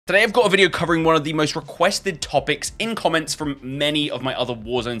Today I've got a video covering one of the most requested topics in comments from many of my other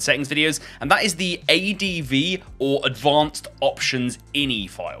Warzone settings videos, and that is the ADV or Advanced Options INI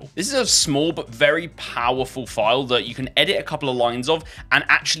file. This is a small but very powerful file that you can edit a couple of lines of and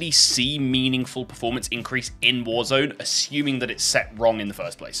actually see meaningful performance increase in Warzone, assuming that it's set wrong in the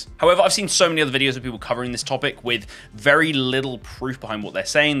first place. However, I've seen so many other videos of people covering this topic with very little proof behind what they're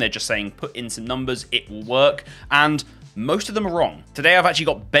saying. They're just saying put in some numbers, it will work, and most of them are wrong. Today I've actually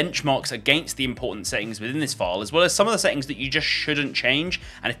got benchmarks against the important settings within this file, as well as some of the settings that you just shouldn't change,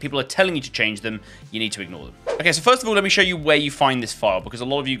 and if people are telling you to change them, you need to ignore them. Okay, so first of all, let me show you where you find this file, because a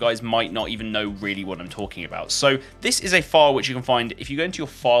lot of you guys might not even know really what I'm talking about. So this is a file which you can find if you go into your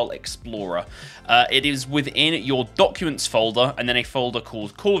File Explorer. It is within your Documents folder, and then a folder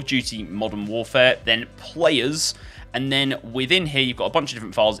called Call of Duty Modern Warfare, then Players, and then within here, you've got a bunch of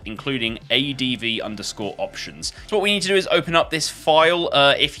different files, including ADV_options. So what we need to do is open up this file.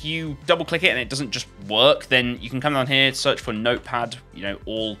 If you double click it and it doesn't just work, then you can come down here, search for Notepad. You know,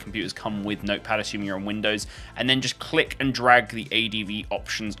 all computers come with Notepad, assuming you're on Windows, and then just click and drag the ADV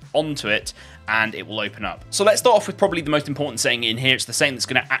options onto it, and it will open up. So let's start off with probably the most important setting in here. It's the setting that's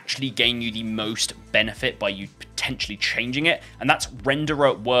going to actually gain you the most benefit by you potentially changing it, and that's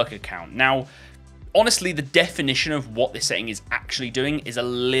RendererWorkerCount. Now, honestly, the definition of what this setting is actually doing is a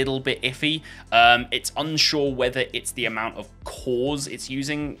little bit iffy. It's unsure whether it's the amount of cores it's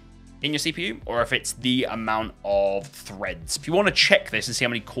using in your CPU or if it's the amount of threads. If you want to check this and see how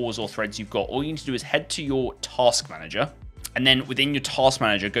many cores or threads you've got, all you need to do is head to your task manager. And then within your task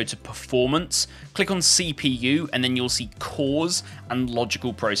manager, go to Performance, click on CPU, and then you'll see Cores and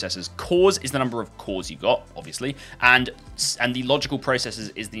Logical Processors. Cores is the number of cores you've got, obviously, and the logical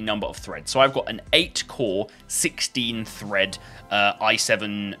processors is the number of threads. So I've got an 8-core, 16-thread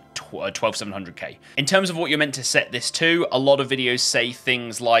i7 12700K. In terms of what you're meant to set this to, a lot of videos say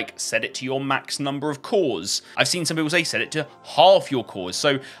things like set it to your max number of cores. I've seen some people say set it to half your cores.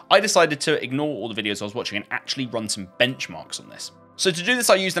 So I decided to ignore all the videos I was watching and actually run some benchmarks on this. So to do this,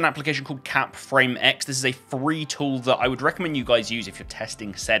 I used an application called CapFrameX. This is a free tool that I would recommend you guys use if you're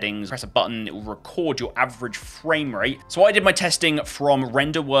testing settings. Press a button, it will record your average frame rate. So I did my testing from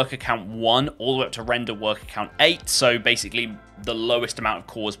RendererWorkerCount 1 all the way up to RendererWorkerCount 8. So basically the lowest amount of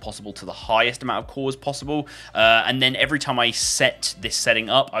cores possible to the highest amount of cores possible. And then every time I set this setting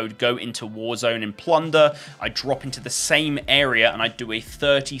up, I would go into Warzone and Plunder. I'd drop into the same area and I'd do a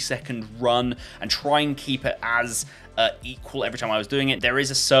 30-second run and try and keep it as equal every time I was doing it. There is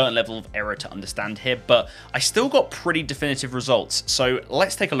a certain level of error to understand here, but I still got pretty definitive results. So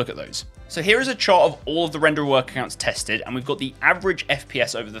let's take a look at those. So here is a chart of all of the RendererWorkerCounts tested, and we've got the average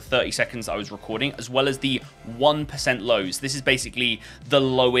FPS over the 30 seconds I was recording, as well as the 1% lows. This is basically the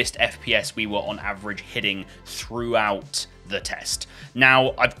lowest FPS we were on average hitting throughout the test.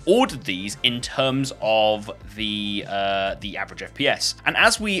 Now, I've ordered these in terms of the average FPS, and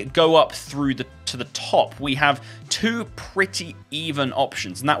as we go up through to the top, we have two pretty even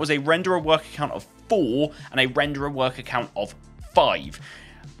options, and that was a RendererWorkerCount of 4 and a RendererWorkerCount of 5.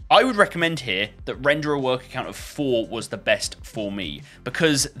 I would recommend here that RendererWorkerCount of 4 was the best for me,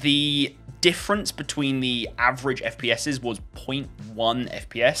 because the difference between the average FPSs was 0.1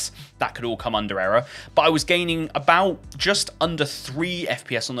 FPS. That could all come under error, but I was gaining about just under 3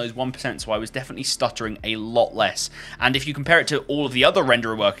 FPS on those 1%, so I was definitely stuttering a lot less. And if you compare it to all of the other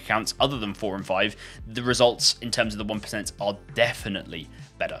RendererWorkerCounts other than 4 and 5, the results in terms of the 1% are definitely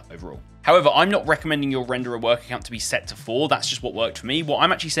better overall. However, I'm not recommending your RendererWorkerCount to be set to 4. That's just what worked for me. What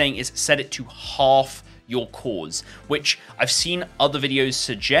I'm actually saying is set it to half your cores, which I've seen other videos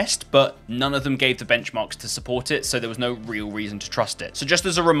suggest, but none of them gave the benchmarks to support it, so there was no real reason to trust it. So just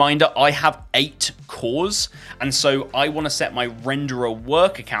as a reminder, I have 8 cores, and so I want to set my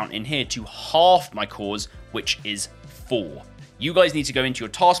RendererWorkerCount in here to half my cores, which is 4. You guys need to go into your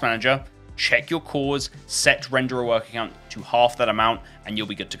task manager, check your cores, set RendererWorkerCount to half that amount, and you'll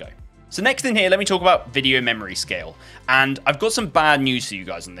be good to go. So next in here, let me talk about VideoMemoryScale. And I've got some bad news for you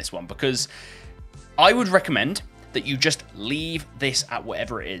guys on this one, because I would recommend that you just leave this at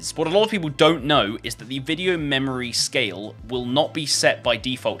whatever it is. What a lot of people don't know is that the VideoMemoryScale will not be set by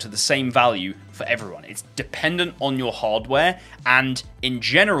default to the same value for everyone. It's dependent on your hardware, and in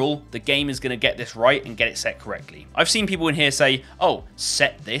general, the game is going to get this right and get it set correctly. I've seen people in here say, oh,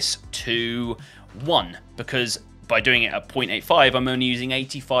 set this to 1, because by doing it at 0.85, I'm only using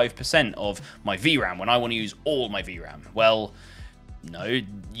 85% of my VRAM when I want to use all my VRAM. Well, no,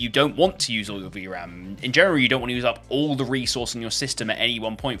 you don't want to use all your VRAM. In general, you don't want to use up all the resource in your system at any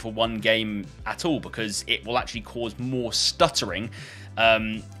one point for one game at all, because it will actually cause more stuttering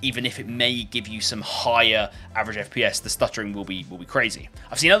even if it may give you some higher average FPS, the stuttering will be crazy.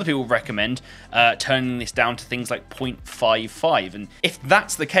 I've seen other people recommend turning this down to things like 0.55, and if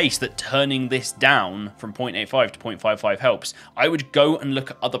that's the case, that turning this down from 0.85 to 0.55 helps, I would go and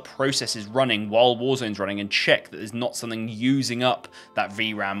look at other processes running while Warzone's running and check that there's not something using up that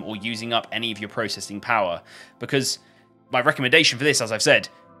VRAM or using up any of your processing power, because my recommendation for this, as I've said,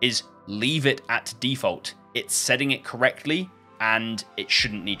 is leave it at default. It's setting it correctly, and it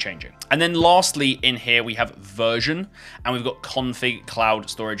shouldn't need changing. And then lastly in here we have version, and we've got config cloud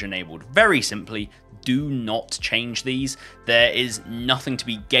storage enabled. Very simply, do not change these. There is nothing to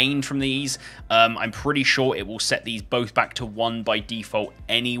be gained from these. I'm pretty sure it will set these both back to 1 by default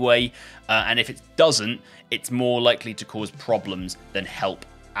anyway, and if it doesn't, it's more likely to cause problems than help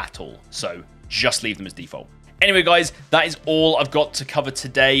at all. So just leave them as default. Anyway, guys, that is all I've got to cover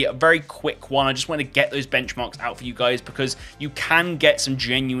today. A very quick one. I just want to get those benchmarks out for you guys because you can get some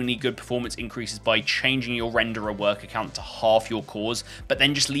genuinely good performance increases by changing your renderer worker count to half your cores, but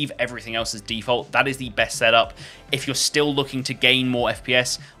then just leave everything else as default. That is the best setup. If you're still looking to gain more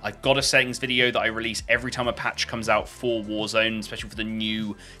FPS, I've got a settings video that I release every time a patch comes out for Warzone, especially for the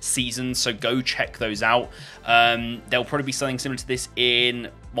new season, so go check those out. There'll probably be something similar to this in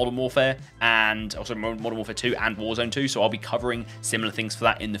Modern Warfare and also Modern Warfare 2 and Warzone 2, so I'll be covering similar things for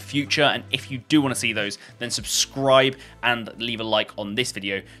that in the future. And if you do want to see those, then subscribe and leave a like on this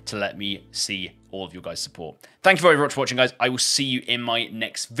video to let me see all of your guys' support. Thank you very much for watching, guys. I will see you in my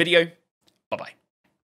next video. Bye-bye.